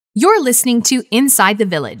You're listening to Inside the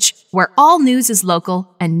Village, where all news is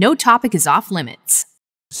local and no topic is off limits.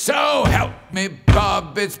 So help me,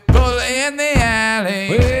 Bob, it's bully in the alley.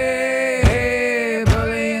 Hey,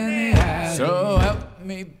 bully in the alley. So help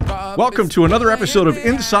me, Bob. Welcome to another episode of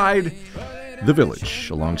Inside the Village,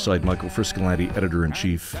 alongside Michael Friscolanti,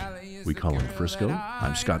 Editor-in-Chief. We call him Frisco.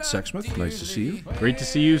 I'm Scott Sexsmith. Nice to see you. Great to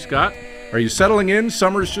see you, Scott. Are you settling in?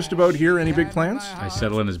 Summer's just about here. Any big plans? I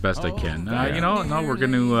settle in as best I can. We're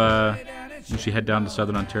going to usually head down to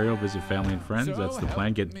Southern Ontario, visit family and friends. That's the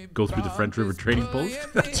plan. Go through the French River Trading Post.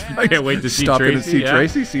 That's right. Can't wait to see Stop Tracy. in and see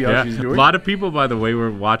Tracy, see how she's doing. A lot of people, by the way, were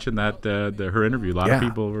watching that her interview. A lot of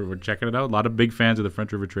people were checking it out. A lot of big fans of the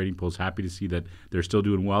French River Trading Post. Happy to see that they're still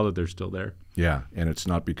doing well, that they're still there. Yeah, and it's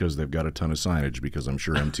not because they've got a ton of signage, because I'm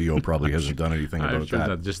sure MTO probably hasn't done anything about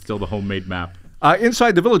that. Just still the homemade map.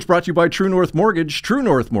 Inside the Village brought to you by True North Mortgage. True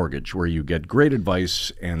North Mortgage, where you get great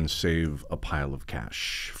advice and save a pile of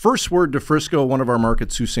cash. First word to Frisco, one of our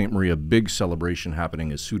markets, Sault Ste. Marie, a big celebration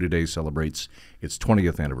happening as Sault Today celebrates its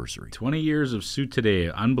 20th anniversary. 20 years of Sault Today.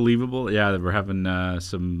 Unbelievable. Yeah, we're having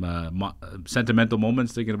some sentimental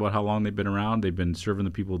moments thinking about how long they've been around. They've been serving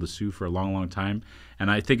the people of the Sault for a long, long time. And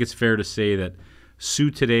I think it's fair to say that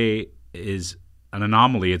Sault Today is an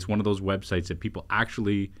anomaly. It's one of those websites that people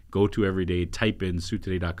actually go to every day, type in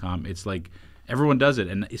SaultToday.com. It's like everyone does it,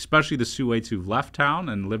 and especially the Saultites who've left town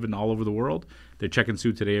and living all over the world, they're checking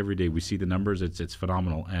Sault Today every day. We see the numbers. It's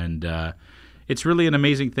phenomenal, and it's really an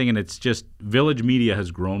amazing thing, and it's just Village Media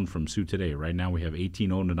has grown from Sault Today. Right now we have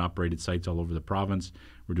 18 owned and operated sites all over the province.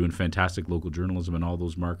 We're doing fantastic local journalism in all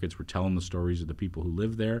those markets. We're telling the stories of the people who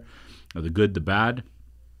live there, the good, the bad,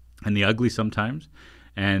 and the ugly sometimes.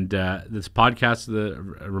 And this podcast, the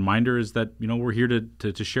reminder is that we're here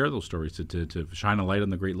to share those stories, to shine a light on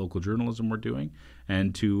the great local journalism we're doing,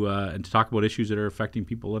 and to talk about issues that are affecting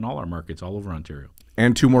people in all our markets all over Ontario.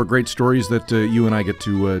 And two more great stories that you and I get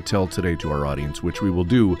to tell today to our audience, which we will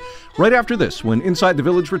do right after this when Inside the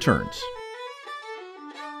Village returns.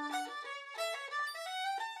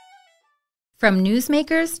 From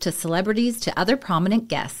newsmakers to celebrities to other prominent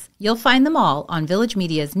guests, you'll find them all on Village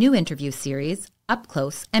Media's new interview series, Up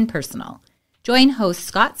Close and Personal. Join host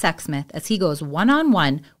Scott Sexsmith as he goes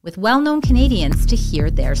one-on-one with well-known Canadians to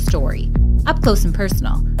hear their story. Up Close and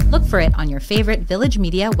Personal. Look for it on your favorite Village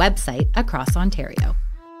Media website across Ontario.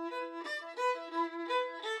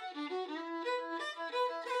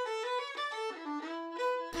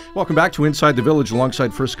 Welcome back to Inside the Village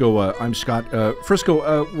alongside Frisco. I'm Scott.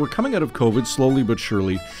 Frisco, we're coming out of COVID slowly but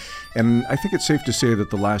surely, and I think it's safe to say that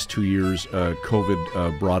the last 2 years,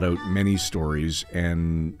 COVID brought out many stories,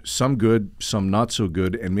 and some good, some not so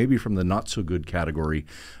good, and maybe from the not so good category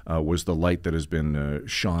was the light that has been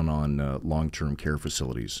shone on long-term care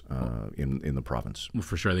facilities in the province. Well,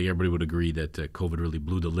 for sure, I think everybody would agree that COVID really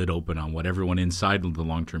blew the lid open on what everyone inside the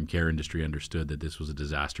long-term care industry understood, that this was a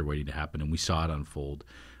disaster waiting to happen, and we saw it unfold.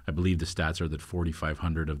 I believe the stats are that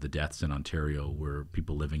 4,500 of the deaths in Ontario were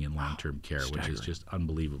people living in long-term care, which is just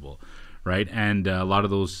unbelievable, right? And a lot of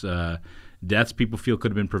those deaths people feel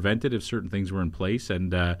could have been prevented if certain things were in place.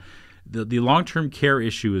 And the long-term care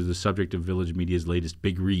issue is the subject of Village Media's latest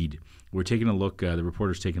big read. We're taking a look, the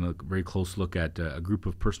reporter's taking a very close look at a group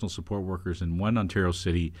of personal support workers in one Ontario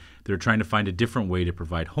city that are trying to find a different way to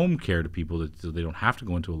provide home care to people so they don't have to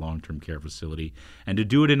go into a long-term care facility, and to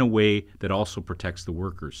do it in a way that also protects the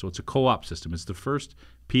workers. So it's a co-op system. It's the first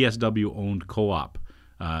PSW-owned co-op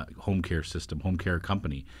home care system, home care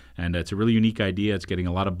company. And it's a really unique idea. It's getting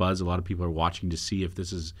a lot of buzz. A lot of people are watching to see if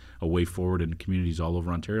this is a way forward in communities all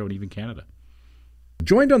over Ontario and even Canada.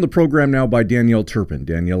 Joined on the program now by Danielle Turpin.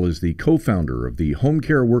 Danielle is the co-founder of the Home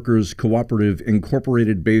Care Workers Co-operative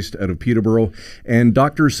Incorporated based out of Peterborough, and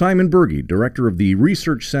Dr. Simon Berge, director of the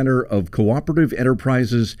Research Center of Co-operative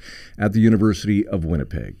Enterprises at the University of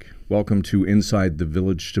Winnipeg. Welcome to Inside the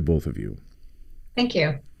Village to both of you. Thank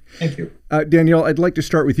you. Thank you. Danielle, I'd like to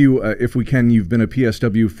start with you, if we can. You've been a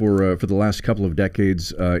PSW for the last couple of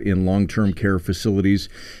decades in long-term care facilities.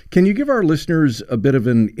 Can you give our listeners a bit of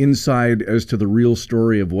an insight as to the real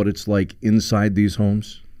story of what it's like inside these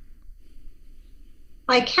homes?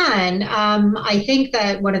 I can. I think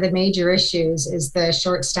that one of the major issues is the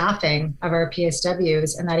short staffing of our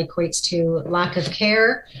PSWs, and that equates to lack of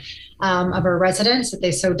care of our residents that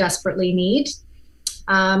they so desperately need.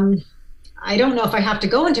 I don't know if I have to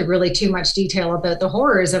go into really too much detail about the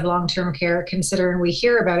horrors of long-term care, considering we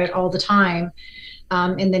hear about it all the time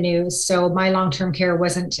in the news. So my long-term care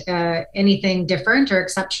wasn't anything different or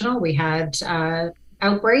exceptional. We had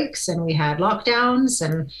outbreaks, and we had lockdowns,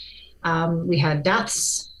 and we had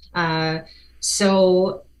deaths.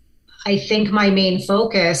 So I think my main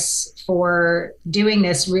focus for doing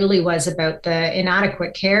this really was about the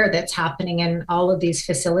inadequate care that's happening in all of these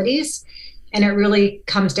facilities. And it really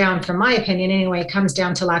comes down, from my opinion anyway, it comes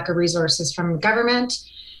down to lack of resources from government,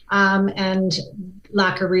 and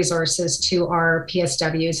lack of resources to our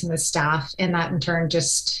PSWs and the staff. And that in turn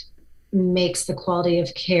just makes the quality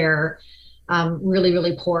of care really,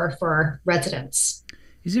 really poor for our residents.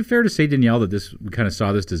 Is it fair to say, Danielle, that we kind of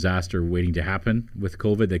saw this disaster waiting to happen with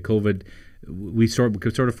COVID? That COVID, we sort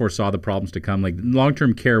of foresaw the problems to come. Like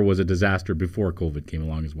long-term care was a disaster before COVID came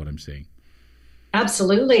along, is what I'm saying.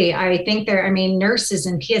 Absolutely. I think nurses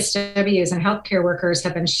and PSWs and healthcare workers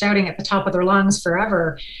have been shouting at the top of their lungs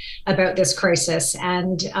forever about this crisis.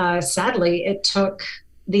 And sadly, it took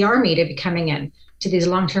the Army to be coming in to these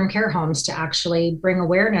long-term care homes to actually bring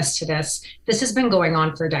awareness to this. This has been going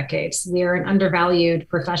on for decades. We are an undervalued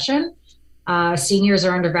profession. Seniors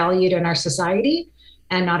are undervalued in our society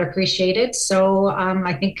and not appreciated. So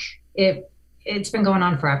I think it's been going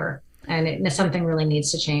on forever, and something really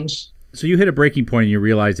needs to change. So you hit a breaking point and you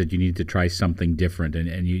realized that you needed to try something different,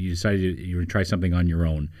 and you decided you were going to try something on your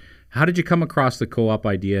own. How did you come across the co-op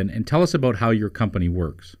idea, and tell us about how your company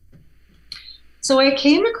works? So I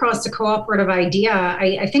came across the cooperative idea.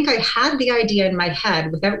 I think I had the idea in my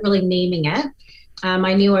head without really naming it.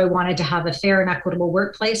 I knew I wanted to have a fair and equitable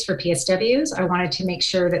workplace for PSWs. I wanted to make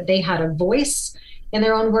sure that they had a voice in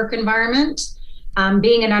their own work environment.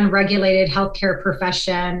 Being an unregulated healthcare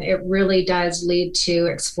profession, it really does lead to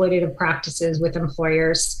exploitative practices with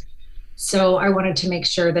employers. So I wanted to make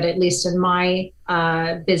sure that at least in my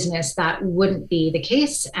business, that wouldn't be the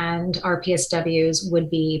case, and our PSWs would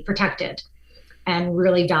be protected and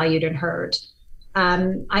really valued and heard.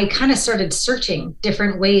 I kind of started searching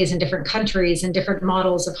different ways in different countries and different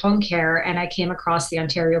models of home care, and I came across the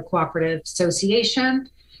Ontario Co-operative Association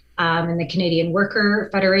and the Canadian Worker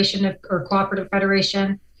Federation or Cooperative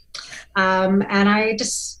Federation. And I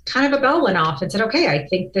just kind of a bell went off and said, okay, I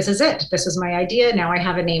think this is it. This was my idea. Now I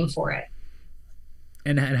have a name for it.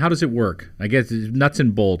 And how does it work? I guess nuts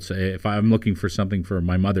and bolts. If I'm looking for something for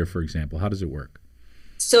my mother, for example, how does it work?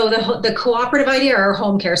 So the cooperative idea, our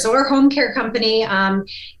home care. So our home care company,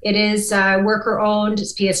 it is worker owned,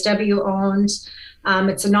 it's PSW owned.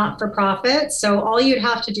 It's a not-for-profit. So all you'd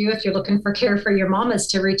have to do if you're looking for care for your mom is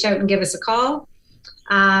to reach out and give us a call.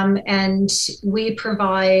 And we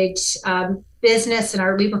provide business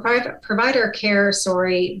and we provide our care,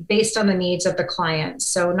 based on the needs of the client.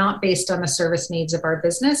 So not based on the service needs of our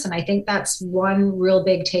business. And I think that's one real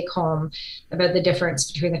big take home about the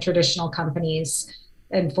difference between the traditional companies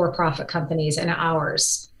and for-profit companies and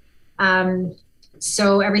ours.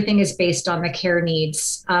 So everything is based on the care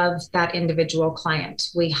needs of that individual client.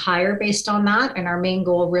 We hire based on that. And our main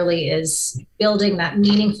goal really is building that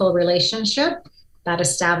meaningful relationship that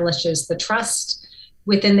establishes the trust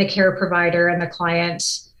within the care provider and the client.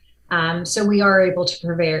 So we are able to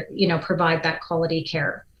provide that quality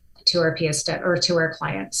care to our to our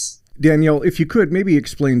clients. Danielle, if you could maybe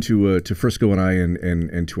explain to Frisco and I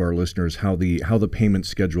and to our listeners how the payment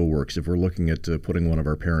schedule works if we're looking at putting one of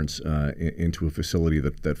our parents into a facility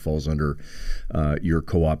that falls under your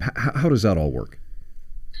co-op. How does that all work?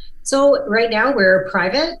 So right now we're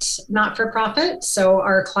private, not-for-profit. So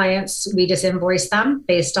our clients, we just invoice them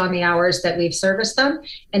based on the hours that we've serviced them,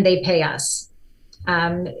 and they pay us.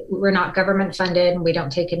 We're not government funded, and we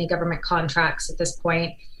don't take any government contracts at this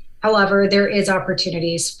point. However, there is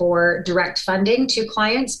opportunities for direct funding to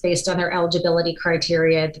clients based on their eligibility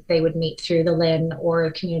criteria that they would meet through the LHIN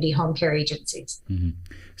or community home care agencies. Mm-hmm.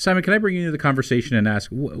 Simon, can I bring you into the conversation and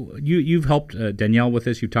ask, you've helped Danielle with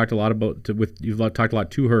this. You've talked a lot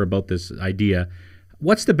to her about this idea.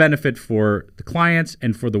 What's the benefit for the clients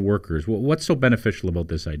and for the workers? What's so beneficial about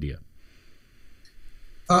this idea?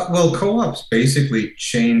 Well, co-ops basically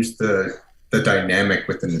change the dynamic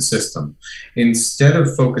within the system. Instead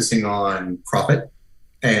of focusing on profit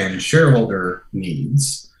and shareholder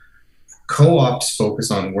needs, co-ops focus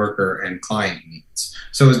on worker and client needs.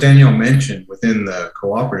 So as Danielle mentioned, within the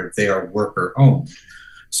cooperative, they are worker owned.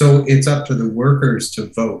 So it's up to the workers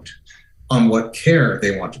to vote on what care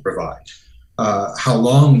they want to provide, how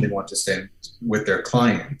long they want to spend with their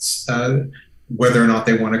clients, whether or not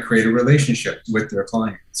they want to create a relationship with their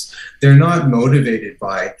clients. They're not motivated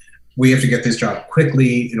by, we have to get this job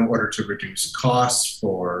quickly in order to reduce costs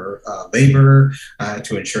for labor,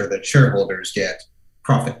 to ensure that shareholders get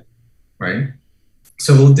profit, right?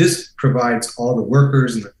 So this provides all the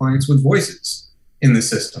workers and the clients with voices in the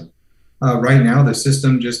system. Right now, the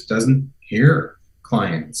system just doesn't hear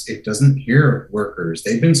clients. It doesn't hear workers.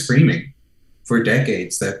 They've been screaming for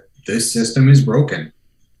decades that this system is broken,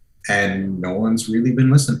 and no one's really been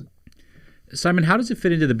listening. Simon, how does it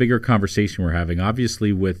fit into the bigger conversation we're having?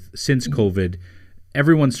 Obviously, since COVID,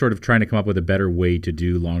 everyone's sort of trying to come up with a better way to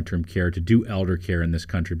do long-term care, to do elder care in this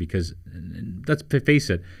country, because let's face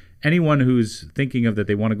it, anyone who's thinking of that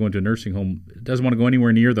they want to go into a nursing home doesn't want to go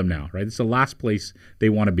anywhere near them now, right? It's the last place they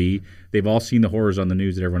want to be. They've all seen the horrors on the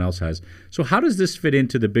news that everyone else has. So how does this fit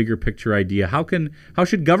into the bigger picture idea? How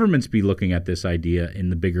should governments be looking at this idea in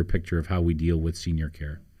the bigger picture of how we deal with senior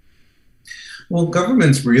care? Well,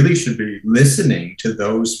 governments really should be listening to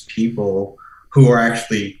those people who are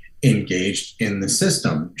actually engaged in the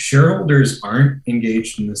system. Shareholders aren't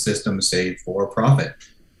engaged in the system, say, for profit,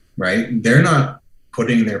 right? They're not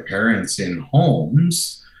putting their parents in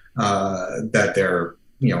homes that they're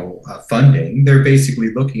funding. They're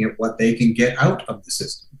basically looking at what they can get out of the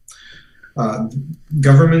system.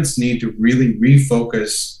 Governments need to really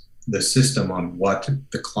refocus the system on what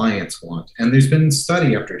the clients want. And there's been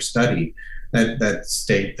study after study that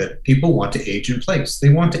state that people want to age in place. They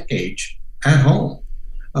want to age at home.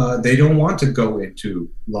 They don't want to go into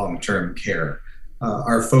long-term care.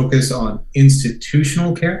 Our focus on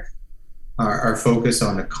institutional care, our focus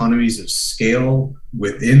on economies of scale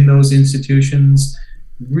within those institutions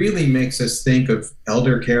really makes us think of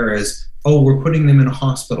elder care as, we're putting them in a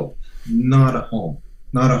hospital, not a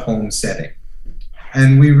home setting.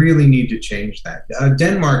 And we really need to change that.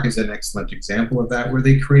 Denmark is an excellent example of that, where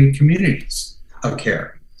they create communities of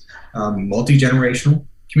care, multi-generational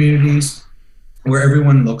communities where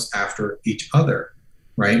everyone looks after each other,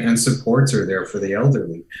 right? And supports are there for the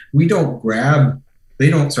elderly. They don't grab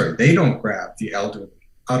the elderly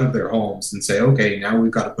out of their homes and say, okay, now we've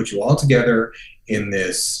got to put you all together in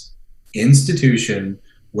this institution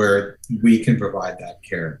where we can provide that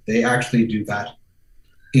care. They actually do that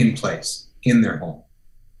in place, in their home.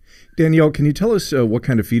 Danielle, can you tell us what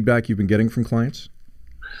kind of feedback you've been getting from clients?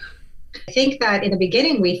 I think that in the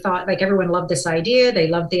beginning, we thought everyone loved this idea. They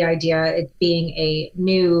loved the idea it being a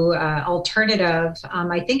new alternative.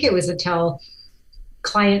 I think it was until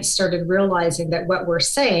clients started realizing that what we're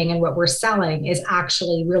saying and what we're selling is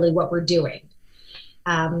actually really what we're doing.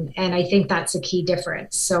 And I think that's a key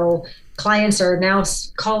difference. So clients are now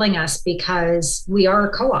calling us because we are a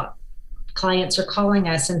co-op. Clients are calling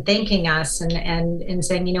us and thanking us and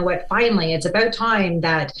saying, you know what, finally, it's about time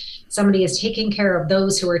that somebody is taking care of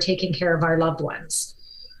those who are taking care of our loved ones.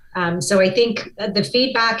 So I think the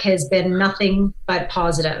feedback has been nothing but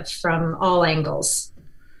positive from all angles.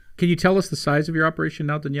 Can you tell us the size of your operation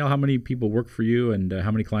now, Danielle? How many people work for you and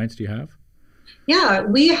how many clients do you have? Yeah,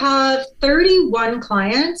 we have 31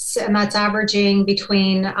 clients, and that's averaging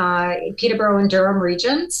between Peterborough and Durham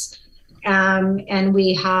regions. And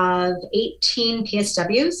we have 18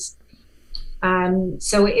 PSWs.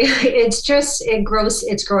 So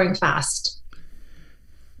it's growing fast.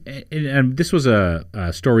 And this was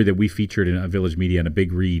a story that we featured in a Village Media and a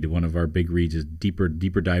big read. One of our big reads is deeper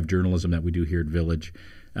dive journalism that we do here at Village.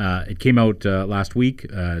 It came out last week.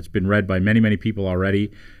 It's been read by many, many people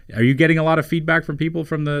already. Are you getting a lot of feedback from people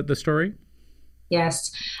from the story?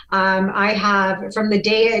 Yes, I have. From the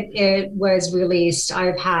day it was released,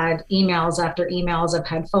 I've had emails after emails. I've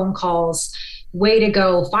had phone calls. Way to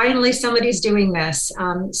go. Finally, somebody's doing this.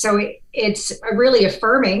 So it's really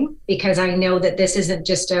affirming, because I know that this isn't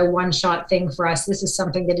just a one-shot thing for us. This is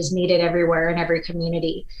something that is needed everywhere in every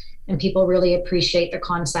community, and people really appreciate the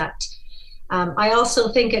concept. I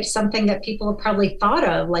also think it's something that people have probably thought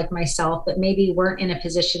of, like myself, but maybe weren't in a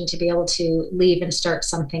position to be able to leave and start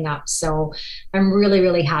something up. So I'm really,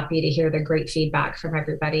 really happy to hear the great feedback from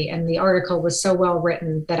everybody. And the article was so well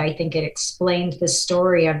written that I think it explained the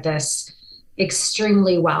story of this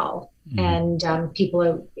extremely well. Mm-hmm. And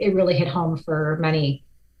it really hit home for many.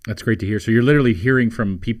 That's great to hear. So you're literally hearing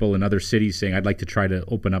from people in other cities saying, I'd like to try to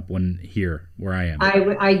open up one here where I am.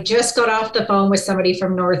 I just got off the phone with somebody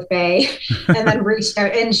from North Bay and then reached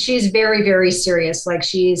out, and she's very, very serious. Like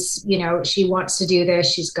she wants to do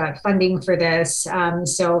this. She's got funding for this.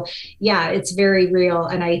 So yeah, it's very real.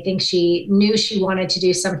 And I think she knew she wanted to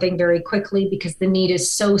do something very quickly because the need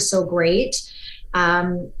is so, so great.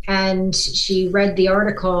 And she read the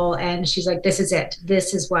article and she's like, this is it.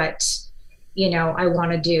 This is what I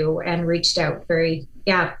want to do, and reached out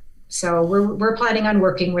So we're planning on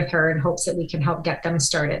working with her in hopes that we can help get them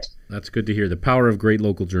started. That's good to hear. The power of great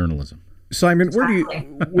local journalism. Simon, where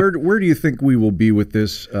do you think we will be with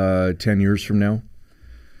this 10 years from now?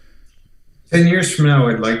 10 years from now,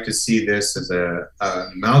 I'd like to see this as an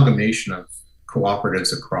amalgamation of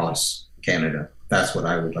cooperatives across Canada. That's what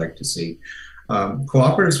I would like to see.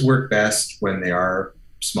 Cooperatives work best when they are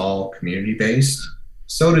small, community-based.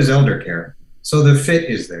 So does elder care. So the fit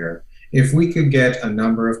is there. If we could get a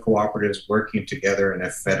number of cooperatives working together in a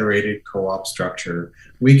federated co-op structure,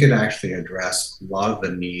 we could actually address a lot of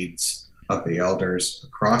the needs of the elders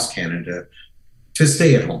across Canada to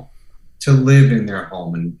stay at home, to live in their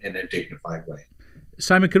home in a dignified way.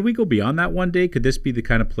 Simon, could we go beyond that one day? Could this be the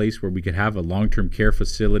kind of place where we could have a long-term care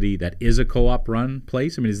facility that is a co-op run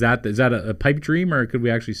place? I mean, is that a pipe dream, or could we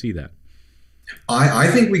actually see that? I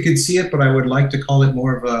think we could see it, but I would like to call it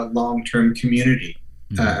more of a long-term community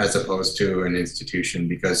as opposed to an institution,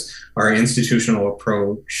 because our institutional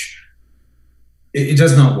approach, it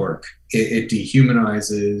does not work. It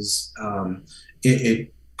dehumanizes.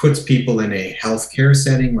 It puts people in a healthcare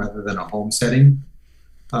setting rather than a home setting.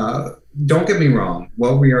 Don't get me wrong.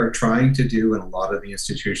 What we are trying to do in a lot of the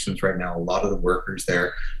institutions right now, a lot of the workers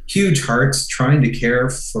there, huge hearts, trying to care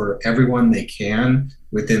for everyone they can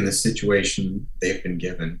within the situation they've been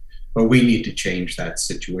given. But we need to change that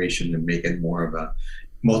situation and make it more of a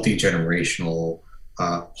multi-generational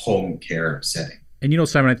home care setting. And, you know,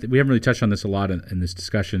 Simon, we haven't really touched on this a lot in this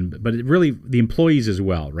discussion, but it really, the employees as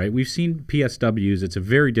well, right? We've seen PSWs. It's a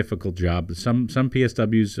very difficult job. Some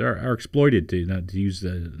PSWs are exploited, to use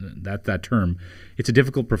that term. It's a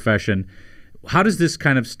difficult profession. How does this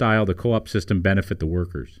kind of style, the co-op system, benefit the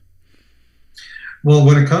workers? Well,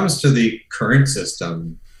 when it comes to the current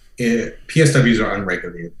system, PSWs are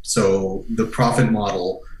unregulated. So the profit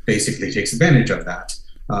model basically takes advantage of that.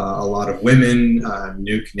 A lot of women,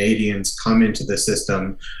 new Canadians come into the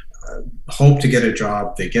system, hope to get a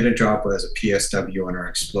job. They get a job as a PSW and are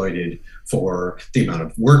exploited for the amount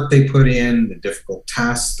of work they put in, the difficult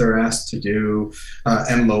tasks they're asked to do,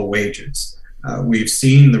 and low wages. We've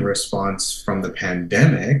seen the response from the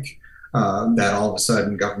pandemic that all of a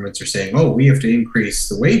sudden governments are saying, oh, we have to increase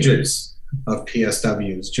the wages of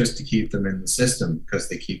PSWs just to keep them in the system because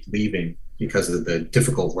they keep leaving because of the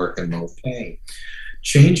difficult work and low pay.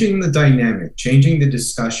 Changing the dynamic, changing the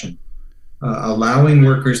discussion, allowing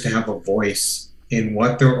workers to have a voice in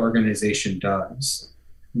what their organization does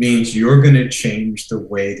means you're going to change the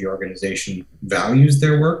way the organization values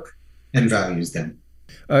their work and values them.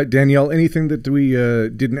 Danielle, anything that we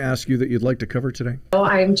didn't ask you that you'd like to cover today? Oh,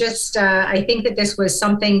 I'm just, I think that this was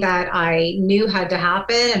something that I knew had to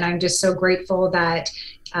happen, and I'm just so grateful that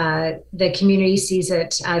the community sees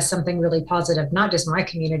it as something really positive. Not just my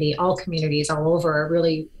community, all communities all over are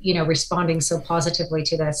really, responding so positively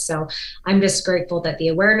to this. So I'm just grateful that the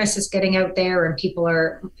awareness is getting out there and people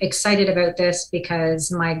are excited about this,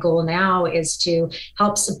 because my goal now is to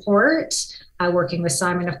help support, working with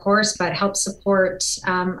Simon, of course, but help support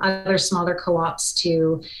other smaller co-ops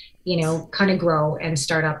to, kind of grow and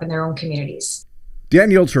start up in their own communities.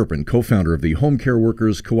 Danielle Turpin, co-founder of the Home Care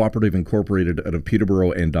Workers Co-operative Incorporated out of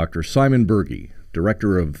Peterborough, and Dr. Simon Berge,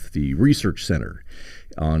 director of the Research Center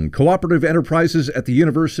on Co-operative Enterprises at the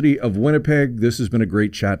University of Winnipeg. This has been a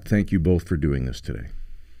great chat. Thank you both for doing this today.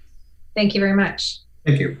 Thank you very much.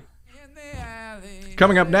 Thank you.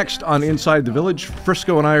 Coming up next on Inside the Village,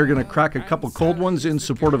 Frisco and I are going to crack a couple cold ones in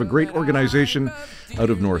support of a great organization out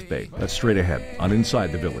of North Bay. That's straight ahead on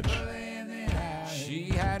Inside the Village. She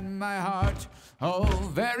had my heart, oh,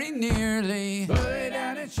 very nearly.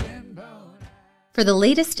 For the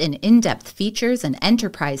latest in in-depth features and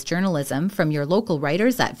enterprise journalism from your local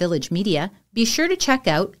writers at Village Media, be sure to check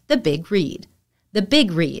out The Big Read. The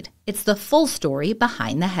Big Read. It's the full story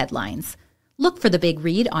behind the headlines. Look for The Big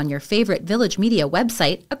Read on your favorite Village Media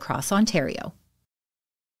website across Ontario.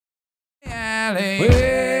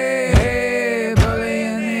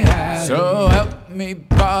 So help me,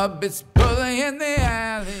 Bob, it's bully in the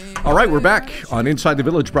alley. All right, we're back on Inside the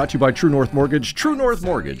Village, brought to you by True North Mortgage. True North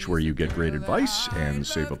Mortgage, where you get great advice and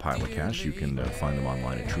save a pile of cash. You can find them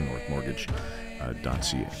online at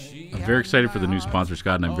truenorthmortgage.ca. I'm very excited for the new sponsor,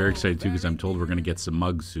 Scott, and I'm very excited, too, because I'm told we're going to get some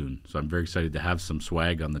mugs soon. So I'm very excited to have some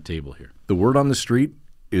swag on the table here. The word on the street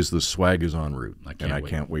is the swag is en route, I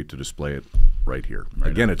can't wait to display it right here.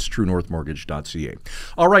 Again, it's truenorthmortgage.ca.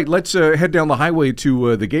 All right, let's head down the highway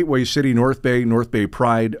to the Gateway City, North Bay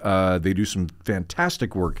Pride. They do some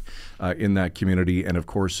fantastic work in that community, and of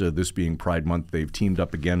course, this being Pride Month, they've teamed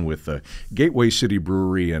up again with Gateway City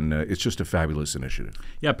Brewery, and it's just a fabulous initiative.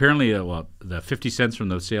 Yeah, apparently, the 50 cents from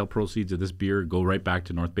the sale proceeds of this beer go right back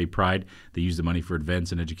to North Bay Pride. They use the money for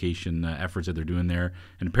events and education efforts that they're doing there,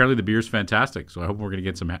 and apparently the beer's fantastic, so I hope we're going to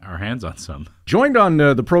get our hands on some. Joined on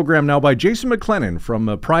the program now by Jason Maclennan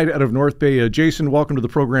from Pride out of North Bay. Jason, welcome to the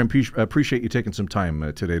program. Appreciate you taking some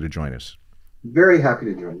time today to join us. Very happy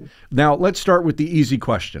to join you. Now, let's start with the easy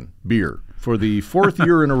question, beer. For the fourth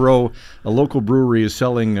year in a row, a local brewery is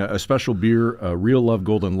selling a special beer, Real Love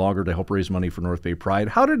Golden Lager, to help raise money for North Bay Pride.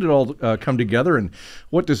 How did it all come together, and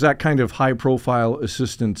what does that kind of high-profile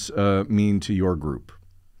assistance mean to your group?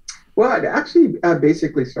 Well, it actually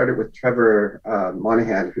basically started with Trevor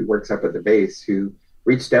Monahan, who works up at the base, who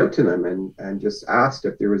reached out to them and just asked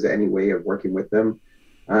if there was any way of working with them.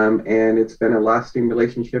 And it's been a lasting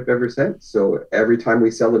relationship ever since. So every time we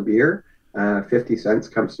sell a beer, 50 cents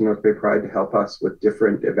comes to North Bay Pride to help us with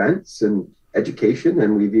different events and education.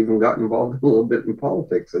 And we've even gotten involved a little bit in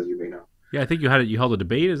politics, as you may know. Yeah, I think you held a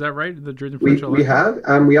debate. Is that right? During the provincial We election?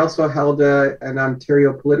 have. We also held an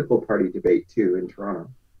Ontario political party debate too in Toronto.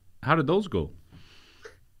 How did those go?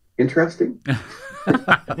 Interesting.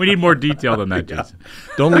 We need more detail than that, Jason.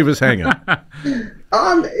 Don't leave us hanging.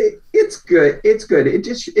 It's good. It's good.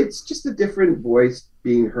 It's just a different voice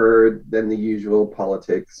being heard than the usual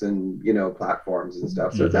politics and platforms and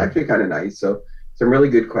stuff. So it's actually kind of nice. So some really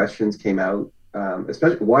good questions came out.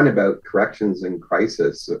 Especially one about corrections and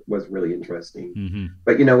crisis was really interesting. Mm-hmm.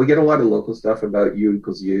 But we get a lot of local stuff about U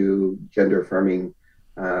equals U, gender affirming,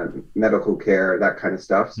 medical care, that kind of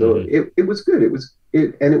stuff. So it was good. It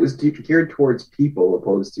was geared towards people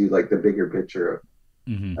opposed to like the bigger picture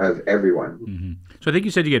of everyone. Mm-hmm. So I think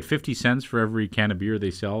you said you get 50 cents for every can of beer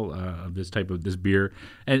they sell of this beer.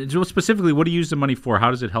 And so specifically, what do you use the money for?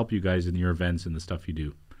 How does it help you guys in your events and the stuff you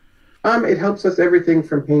do? It helps us everything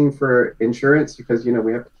from paying for insurance because, we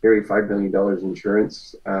have to carry $5 million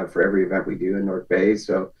insurance for every event we do in North Bay.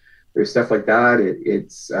 So there's stuff like that.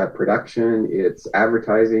 It's production, it's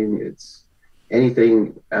advertising, it's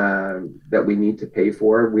anything that we need to pay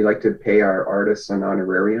for. We like to pay our artists an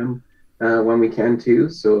honorarium when we can too.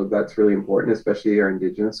 So that's really important, especially our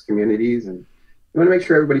Indigenous communities. And we want to make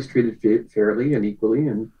sure everybody's treated fairly and equally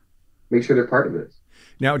and make sure they're part of this.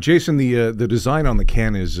 Now, Jason, the design on the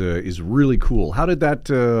can is really cool. How did that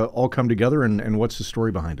all come together, and what's the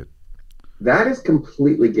story behind it? That is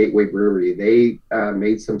completely Gateway Brewery. They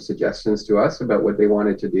made some suggestions to us about what they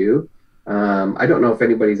wanted to do. I don't know if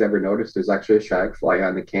anybody's ever noticed, there's actually a shag fly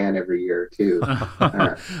on the can every year too.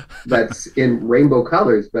 That's in rainbow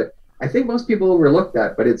colors, but I think most people overlook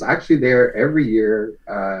that, but it's actually there every year.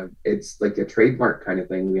 It's like a trademark kind of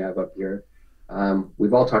thing we have up here.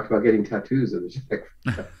 We've all talked about getting tattoos of the shag.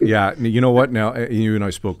 Yeah, you know what? Now, you and I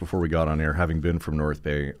spoke before we got on air. Having been from North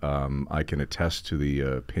Bay, I can attest to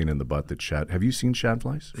the pain in the butt that shad. Have you seen shad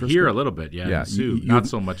flies? Here a little bit, yeah. Yeah, not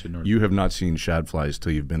so much in North Bay. You have not seen shad flies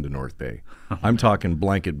till you've been to North Bay. I'm talking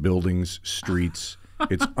blanket buildings, streets.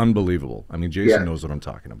 It's unbelievable. I mean, Jason knows what I'm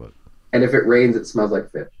talking about. And if it rains, it smells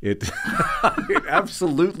like fish. It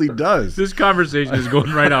absolutely does. This conversation is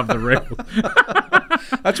going right off the rails.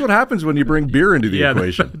 That's what happens when you bring beer into the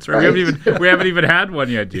equation. That's right. We haven't even had one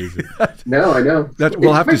yet, Jason. No, I know.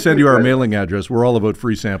 We'll have to send you our mailing address. We're all about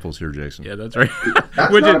free samples here, Jason. Yeah, that's right.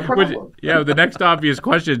 That's not a problem. The next obvious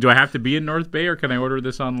question is, do I have to be in North Bay or can I order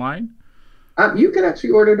this online? You can actually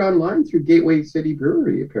order it online through Gateway City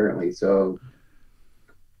Brewery, apparently. So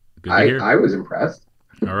I was impressed.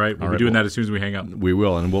 All right. We'll be doing that as soon as we hang up. We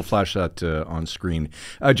will, and we'll flash that on screen.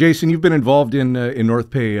 Jason, you've been involved in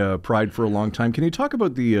North Bay Pride for a long time. Can you talk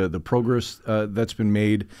about the progress that's been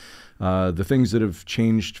made, the things that have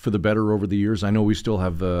changed for the better over the years? I know we still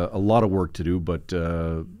have a lot of work to do, but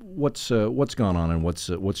what's gone on and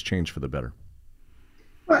what's changed for the better?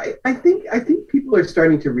 Well, I think people are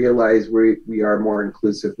starting to realize we are more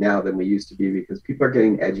inclusive now than we used to be because people are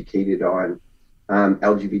getting educated on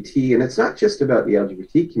LGBT, and it's not just about the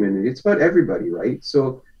LGBT community, it's about everybody, right?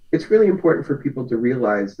 So it's really important for people to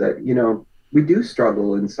realize that, we do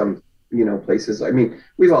struggle in some, places. I mean,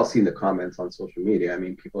 we've all seen the comments on social media. I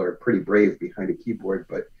mean, people are pretty brave behind a keyboard,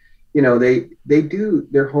 but, they do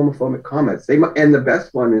their homophobic comments. And the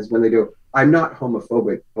best one is when they go, I'm not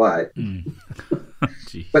homophobic, but,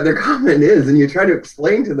 but their comment is, and you try to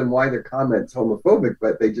explain to them why their comment's homophobic,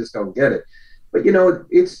 but they just don't get it. But,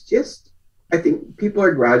 it's just, I think people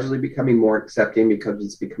are gradually becoming more accepting because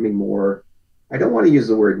it's becoming more, I don't want to use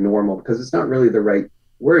the word normal because it's not really the right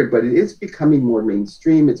word, but it is becoming more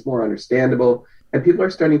mainstream. It's more understandable. And people are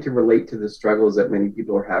starting to relate to the struggles that many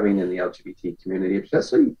people are having in the LGBT community,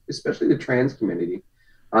 especially the trans community.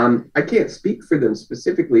 I can't speak for them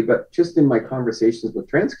specifically, but just in my conversations with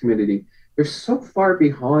trans community, they're so far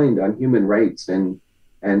behind on human rights and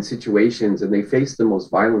situations, and they face the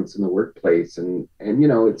most violence in the workplace. And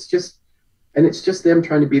it's just them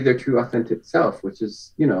trying to be their true authentic self, which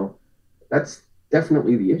is, that's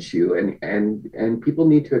definitely the issue. And people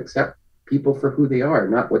need to accept people for who they are,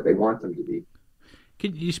 not what they want them to be.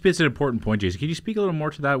 It's an important point, Jason. Can you speak a little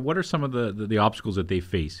more to that? What are some of the obstacles that they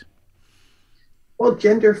face? Well,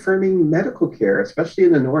 gender affirming medical care, especially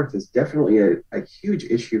in the North, is definitely a huge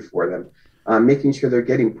issue for them. Making sure they're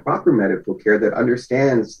getting proper medical care that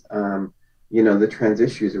understands, the trans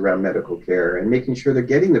issues around medical care, and making sure they're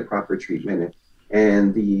getting the proper treatment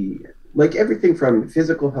and everything from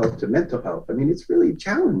physical health to mental health. I mean, it's really a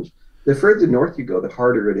challenge. The further north you go, the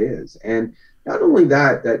harder it is. And not only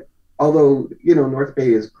that although, North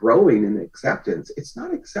Bay is growing in acceptance, it's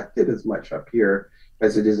not accepted as much up here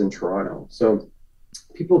as it is in Toronto. So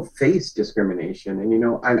people face discrimination,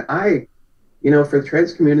 and I for the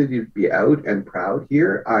trans community to be out and proud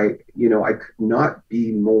here, I could not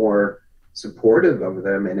be more supportive of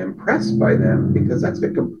them and impressed by them, because that's a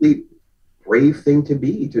complete brave thing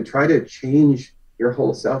to try to change your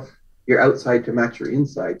whole self, your outside to match your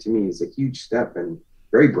inside. To me is a huge step and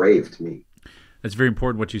very brave to me. That's very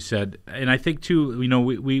important what you said. And I think, too,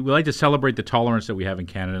 we like to celebrate the tolerance that we have in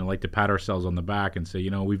Canada and like to pat ourselves on the back and say,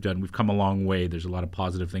 we've come a long way. There's a lot of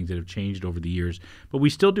positive things that have changed over the years. But we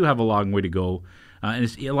still do have a long way to go.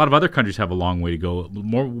 And a lot of other countries have a long way to go,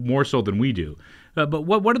 more so than we do. But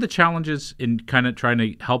what are the challenges in kind of trying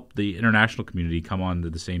to help the international community come on to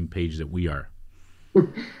the same page that we are?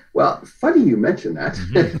 Well, funny you mentioned that.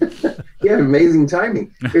 Mm-hmm. Yeah, amazing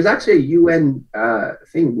timing. There's actually a UN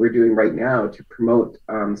thing we're doing right now to promote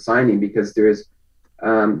signing, because there's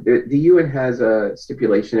the UN has a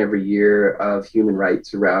stipulation every year of human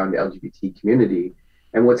rights around LGBT community.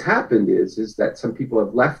 And what's happened is that some people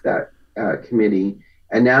have left that committee,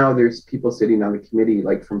 and now there's people sitting on the committee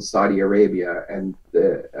like from Saudi Arabia and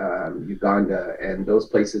Uganda and those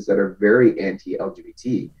places that are very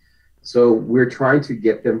anti-LGBT. So we're trying to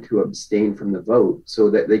get them to abstain from the vote so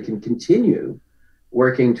that they can continue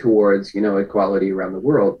working towards, equality around the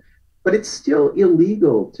world. But it's still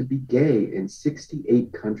illegal to be gay in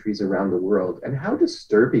 68 countries around the world. And how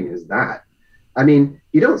disturbing is that? I mean,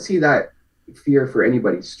 you don't see that fear for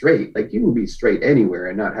anybody straight. Like, you can be straight anywhere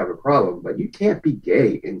and not have a problem, but you can't be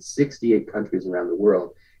gay in 68 countries around the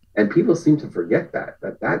world. And people seem to forget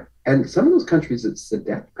that and some of those countries, it's the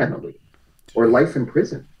death penalty or life in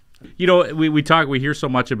prison. We hear so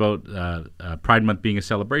much about Pride Month being a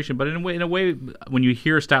celebration, but in a way, when you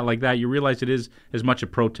hear a stat like that, you realize it is as much a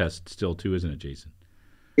protest still, too, isn't it, Jason?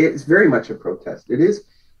 It's very much a protest. It is.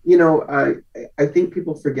 I think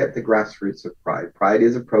people forget the grassroots of Pride. Pride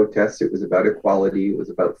is a protest. It was about equality. It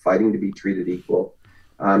was about fighting to be treated equal.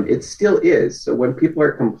 It still is. So when people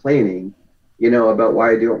are complaining, about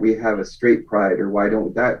why don't we have a straight pride or why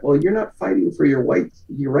don't that? Well, you're not fighting for your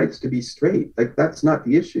rights to be straight. Like, that's not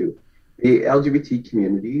the issue. The LGBT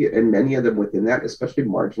community, and many of them within that, especially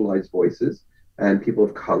marginalized voices and people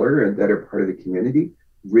of color and that are part of the community,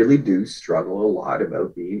 really do struggle a lot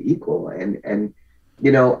about being equal. And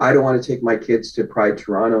I don't want to take my kids to Pride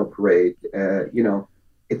Toronto parade.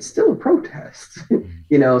 It's still a protest.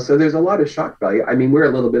 So there's a lot of shock value. I mean, we're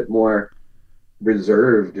a little bit more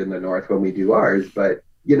reserved in the North when we do ours, but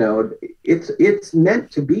it's meant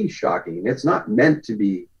to be shocking. It's not meant to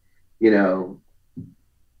be, it's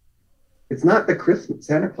not the Christmas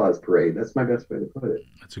Santa Claus parade. That's my best way to put it.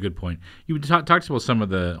 That's a good point. You talked about some of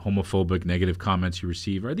the homophobic negative comments you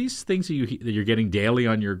receive. Are these things that you're getting daily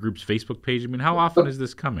on your group's Facebook page? I mean, how often is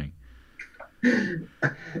this coming?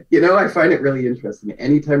 I find it really interesting.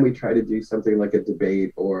 Anytime we try to do something like a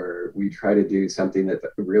debate, or we try to do something that's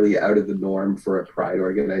really out of the norm for a pride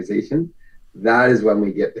organization, that is when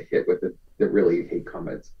we get the hit with the really hate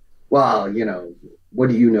comments. Well, what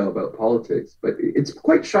do you know about politics? But it's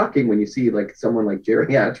quite shocking when you see like someone like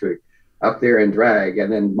geriatric up there in drag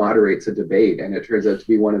and then moderates a debate, and it turns out to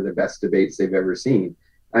be one of the best debates they've ever seen.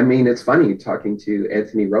 I mean, it's funny talking to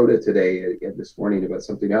Anthony Rota today this morning about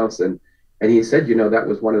something else, and he said, that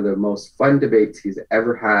was one of the most fun debates he's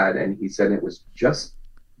ever had. And he said it was just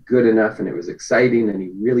good enough and it was exciting. And he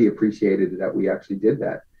really appreciated that we actually did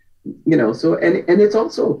that, so, and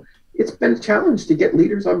it's been a challenge to get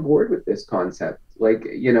leaders on board with this concept. Like,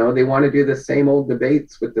 they want to do the same old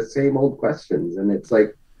debates with the same old questions. And it's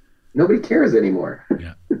like, nobody cares anymore.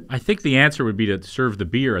 Yeah. I think the answer would be to serve the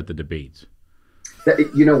beer at the debates.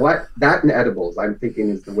 You know what? That and edibles, I'm thinking,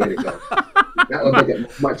 is the way to go. That would make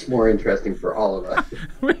it much more interesting for all of us.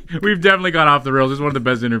 We've definitely gone off the rails. It's one of the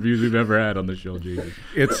best interviews we've ever had on the show, Jason.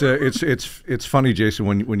 It's funny, Jason,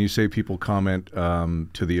 when you say people comment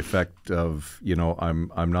to the effect of,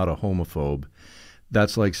 I'm not a homophobe.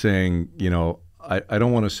 That's like saying, I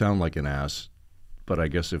don't want to sound like an ass, but I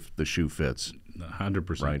guess if the shoe fits.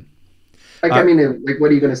 100%. Right. Like, I mean, like,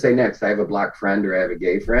 what are you going to say next? I have a black friend or I have a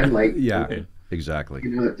gay friend? Like, yeah. Exactly.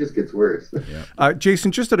 It just gets worse. Yeah.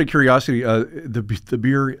 Jason, just out of curiosity, the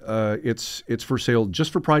beer, it's for sale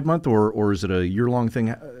just for Pride Month, or is it a year-long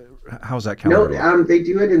thing? How's that calendar? No, they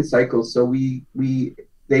do it in cycles. So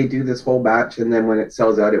they do this whole batch, and then when it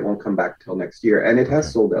sells out, it won't come back till next year. And it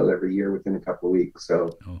has sold out every year within a couple of weeks.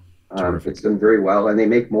 So it's done very well, and they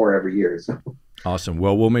make more every year. So. Awesome.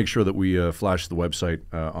 Well, we'll make sure that we flash the website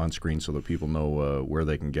on screen so that people know where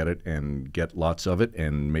they can get it and get lots of it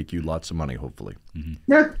and make you lots of money, hopefully.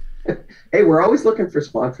 Mm-hmm. Yeah. Hey, we're always looking for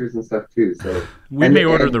sponsors and stuff too. So we may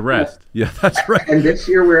order the rest. Yeah, that's right. And this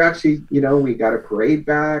year we're actually, we got a parade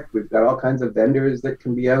back. We've got all kinds of vendors that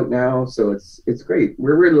can be out now. So it's great.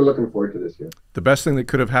 We're really looking forward to this year. The best thing that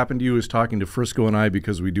could have happened to you is talking to Frisco and I,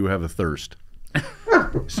 because we do have a thirst.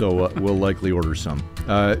 So we'll likely order some.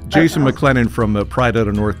 Jason Maclennan from Pride out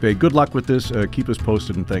of North Bay. Good luck with this. Keep us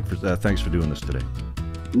posted, and thanks for doing this today.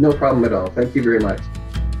 No problem at all. Thank you very much.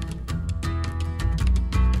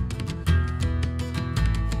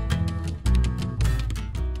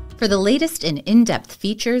 For the latest in in-depth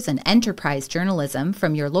features and enterprise journalism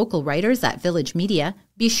from your local writers at Village Media,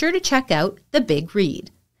 be sure to check out The Big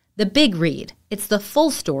Read. The Big Read. It's the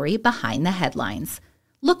full story behind the headlines.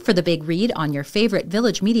 Look for The Big Read on your favorite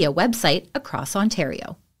Village Media website across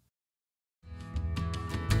Ontario.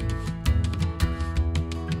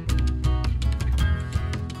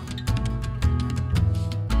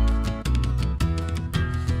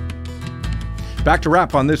 Back to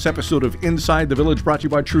wrap on this episode of Inside the Village, brought to you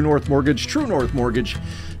by True North Mortgage. True North Mortgage,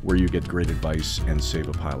 where you get great advice and save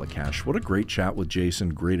a pile of cash. What a great chat with Jason.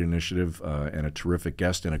 Great initiative and a terrific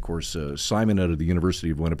guest. And, of course, Simon out of the University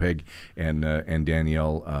of Winnipeg and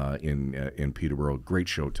Danielle in Peterborough. Great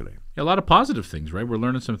show today. Yeah, a lot of positive things, right? We're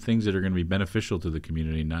learning some things that are going to be beneficial to the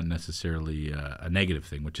community, not necessarily a negative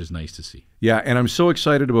thing, which is nice to see. Yeah, and I'm so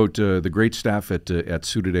excited about the great staff at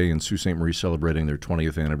Sault Today and Sault Ste. Marie celebrating their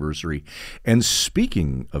 20th anniversary. And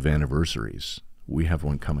speaking of anniversaries, we have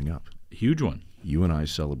one coming up. A huge one. You and I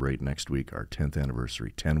celebrate next week our 10th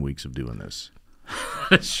anniversary, 10 weeks of doing this.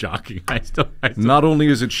 It's shocking. I still Not only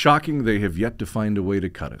is it shocking, they have yet to find a way to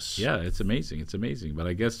cut us. Yeah, it's amazing. It's amazing. But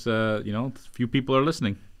I guess, few people are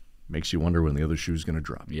listening. Makes you wonder when the other shoe's going to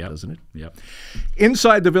drop, doesn't it? Yep.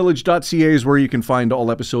 InsideTheVillage.ca is where you can find all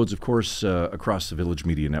episodes, of course, across the Village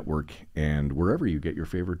Media Network and wherever you get your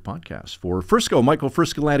favorite podcasts. For Frisco, Michael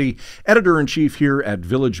Friscolanti, Editor-in-Chief here at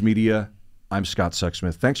Village Media, I'm Scott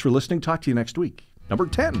Sexsmith. Thanks for listening. Talk to you next week. Number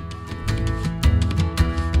 10.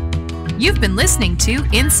 You've been listening to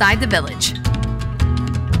Inside the Village.